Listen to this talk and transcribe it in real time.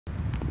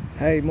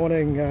Hey,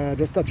 morning.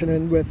 Just touching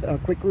in with a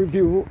quick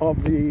review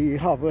of the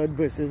Harvard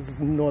versus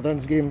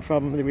Northern's game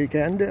from the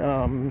weekend.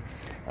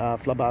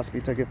 Flub asked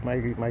me to give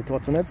my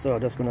thoughts on it, so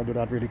I'm just going to do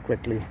that really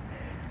quickly.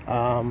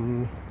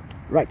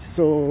 Right,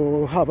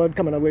 so Harvard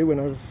coming away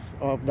winners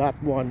of that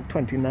one,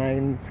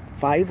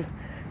 29-5.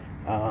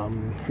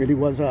 Really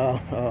was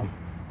a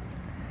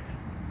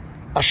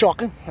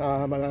shock.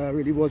 I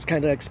really was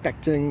kind of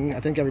expecting, I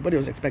think everybody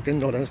was expecting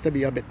Northern's to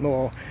be a bit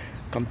more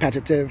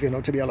competitive,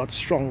 to be a lot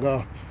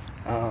stronger.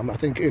 I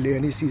think earlier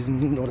in the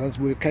season, Northerns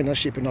were kind of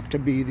shaping up to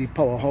be the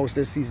powerhouse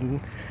this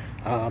season.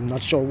 I'm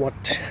not sure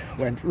what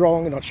went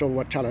wrong, not sure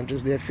what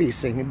challenges they're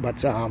facing,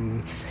 but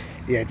yeah,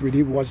 it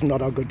really was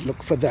not a good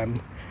look for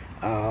them.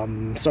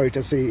 Sorry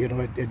to say,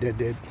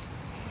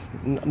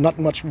 not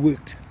much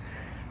worked,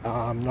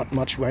 not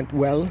much went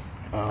well.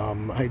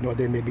 I know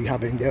they may be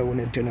having their own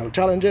internal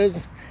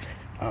challenges.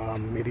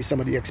 Maybe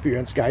some of the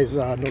experienced guys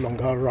are no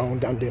longer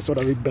around and they're sort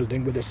of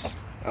rebuilding with this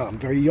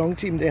very young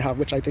team they have,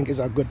 which I think is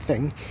a good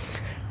thing.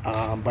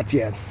 But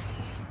yeah,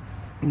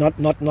 not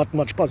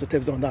much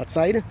positives on that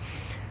side.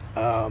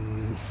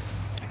 In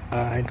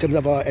terms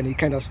of any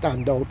kind of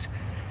standout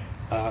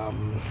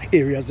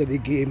areas of the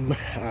game,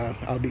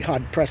 I'll be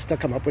hard pressed to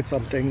come up with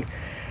something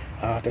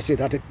to say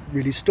that it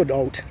really stood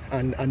out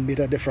and made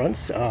a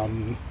difference.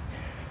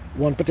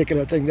 One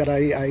particular thing that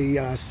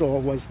I saw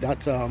was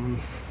that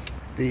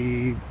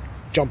the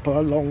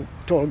jumper, long,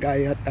 tall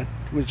guy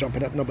who was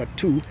jumping at number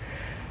 2,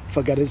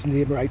 forget his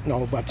name right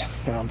now, but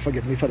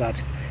forgive me for that.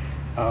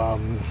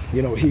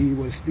 He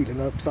was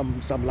stealing up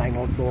some line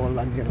out ball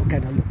and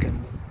kind of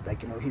looking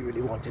like he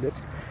really wanted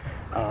it.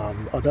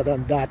 Other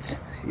than that,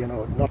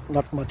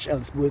 not much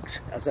else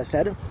worked, as I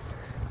said.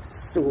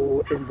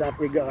 So in that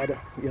regard,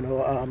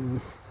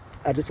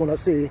 I just want to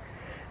say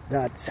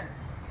that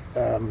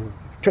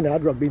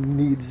Trinidad Rugby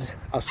needs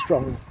a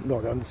strong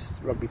Northern's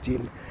rugby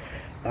team.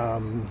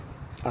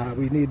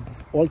 We need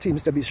all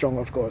teams to be strong,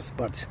 of course,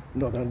 but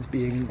Northern's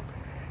being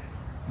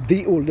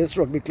the oldest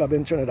rugby club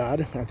in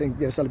Trinidad. I think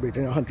they're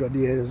celebrating 100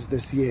 years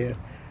this year.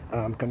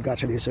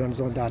 Congratulations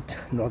on that,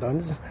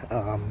 Northerns.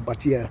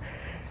 But yeah,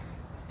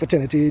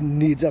 fraternity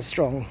needs a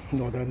strong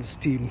Northerns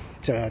team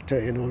to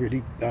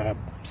really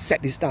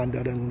set the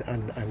standard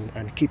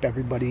and keep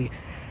everybody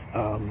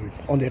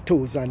on their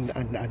toes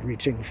and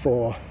reaching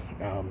for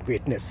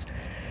greatness.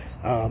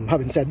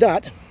 Having said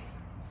that,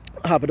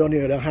 Harvard, on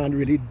the other hand,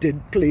 really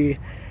did play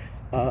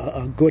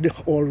a good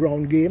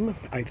all-round game.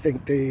 I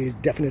think they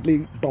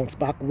definitely bounced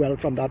back well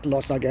from that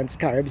loss against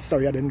Caribs.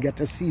 Sorry, I didn't get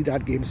to see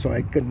that game, so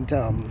I couldn't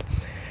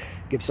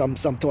give some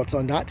thoughts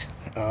on that.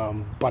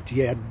 But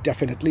yeah,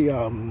 definitely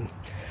a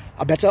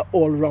better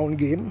all-round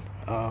game.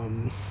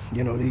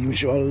 The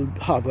usual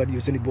Harvard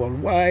using the ball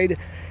wide,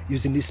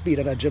 using the speed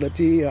and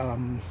agility.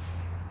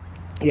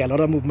 Yeah, a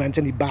lot of movement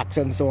in the backs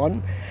and so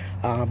on,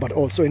 but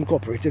also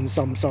incorporating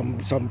some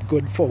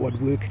good forward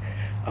work.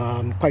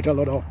 Quite a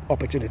lot of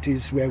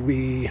opportunities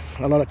a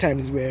lot of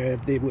times where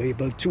they were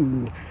able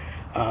to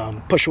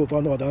push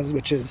over Northerns,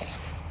 which is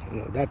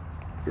that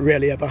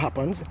rarely ever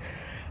happens.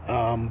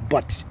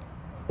 But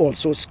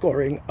also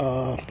scoring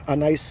a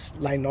nice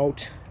line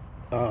out,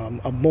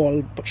 a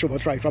maul push over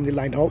try from the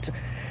line out.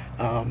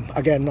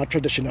 Again, not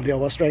traditionally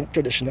our strength,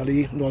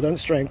 traditionally Northern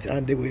strength,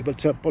 and they were able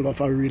to pull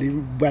off a really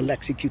well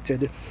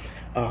executed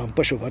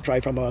pushover try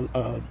from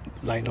a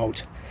line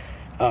out.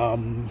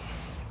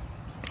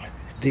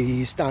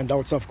 The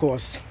standouts, of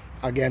course,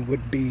 again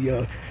would be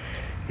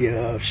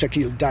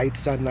Shaquille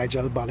Dites and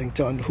Nigel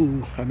Ballington,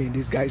 who,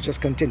 these guys just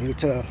continue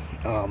to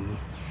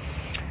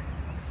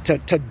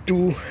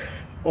do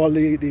all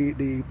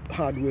the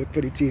hard work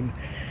for the team.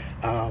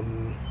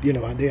 And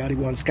they are the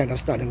ones kind of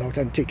standing out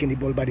and taking the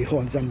bull by the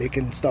horns and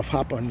making stuff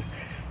happen.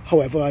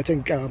 However, I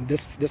think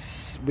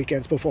this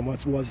weekend's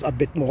performance was a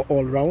bit more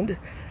all-round.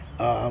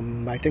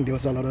 I think there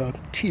was a lot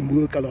of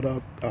teamwork, a lot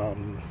of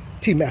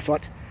team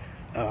effort.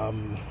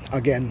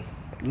 Again,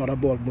 a lot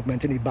of ball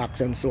movement in the backs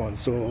and so on.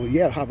 So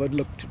yeah, Harvard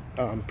looked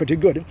pretty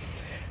good.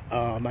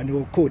 I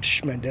know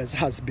Coach Martinez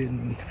has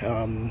been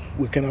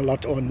working a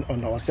lot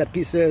on our set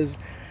pieces.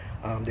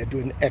 They're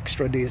doing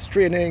extra days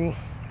training,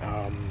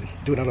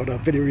 doing a lot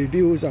of video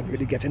reviews and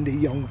really getting the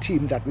young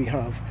team that we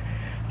have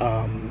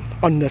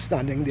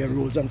understanding their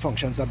roles and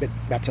functions a bit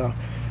better.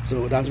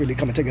 So that's really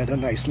coming together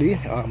nicely.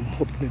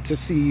 Hoping to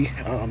see,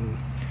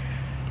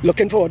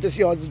 looking forward to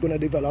see how it's going to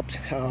develop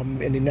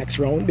in the next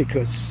round,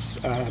 because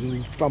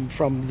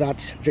from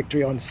that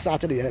victory on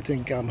Saturday, I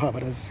think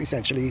Harvard has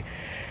essentially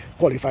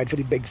qualified for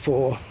the Big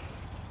Four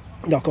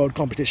knockout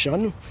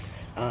competition.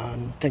 I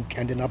think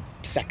ending up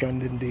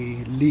second in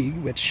the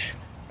league, which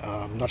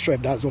I'm not sure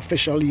if that's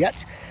official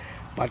yet,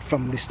 but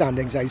from the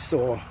standings I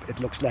saw,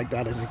 it looks like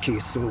that is the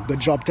case. So good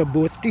job to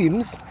both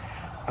teams.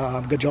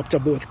 Good job to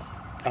both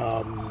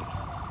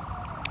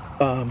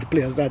the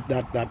players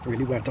that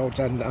really went out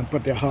and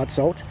put their hearts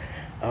out.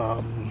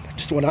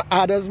 Just want to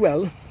add as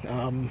well,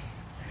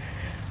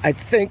 I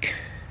think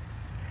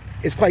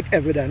it's quite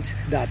evident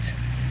that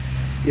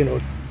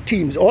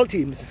all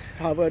teams,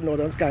 Harvard,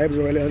 Northern, Caribs,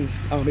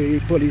 Royals, Army,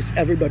 Police,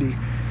 everybody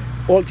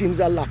all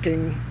teams are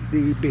lacking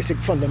the basic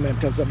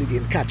fundamentals of the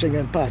game. Catching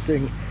and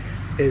passing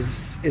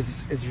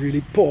is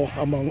really poor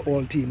among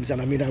all teams.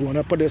 And I mean, I want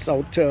to put this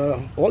out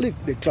to all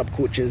the club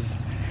coaches,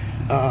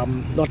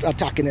 not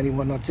attacking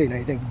anyone, not saying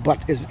anything,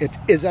 but it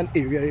is an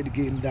area of the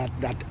game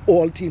that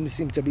all teams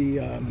seem to be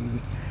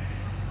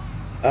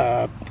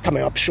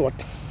coming up short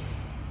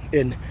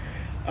in.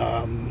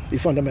 The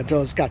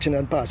fundamentals, catching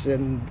and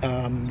passing,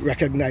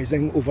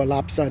 recognizing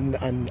overlaps and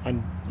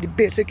the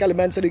basic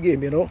elements of the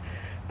game, you know.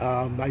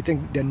 I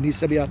think there needs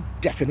to be a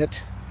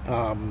definite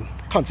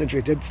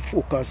concentrated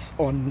focus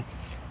on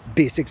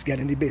basics,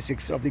 getting the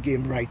basics of the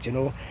game right, you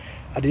know.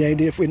 At the end of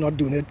the day, if we're not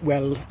doing it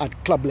well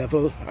at club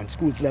level and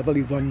schools level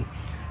even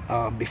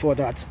before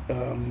that,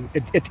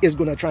 it is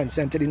going to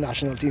transcend to the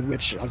national team,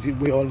 which, as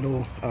we all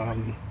know,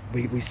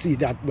 we see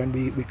that when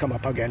we come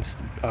up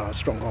against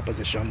strong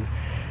opposition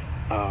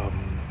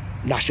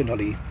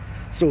nationally.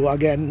 So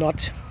again,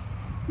 not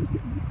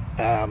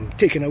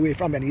taking away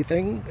from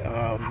anything,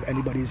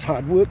 anybody's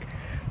hard work,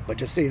 but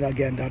just saying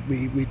again that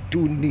we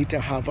do need to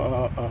have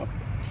a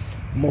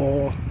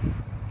more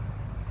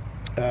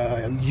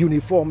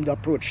uniformed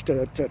approach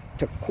to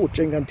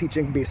coaching and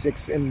teaching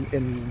basics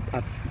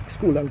at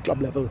school and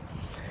club level.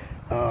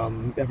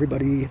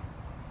 Everybody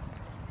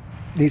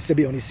needs to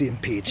be on the same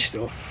page,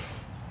 so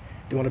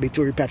don't want to be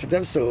too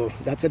repetitive. So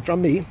that's it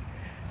from me.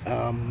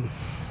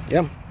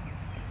 Yeah.